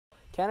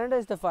Canada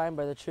is defined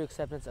by the true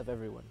acceptance of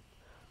everyone.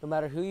 No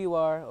matter who you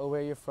are or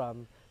where you're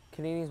from,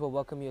 Canadians will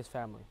welcome you as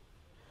family.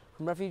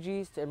 From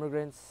refugees to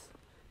immigrants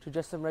to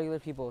just some regular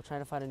people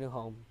trying to find a new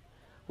home,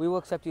 we will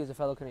accept you as a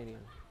fellow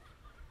Canadian.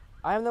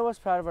 I am the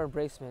most proud of our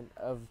embracement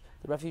of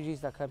the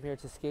refugees that come here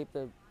to escape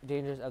the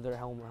dangers of their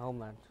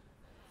homeland.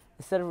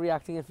 Instead of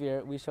reacting in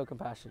fear, we show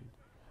compassion.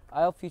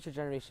 I hope future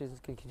generations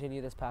can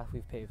continue this path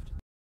we've paved.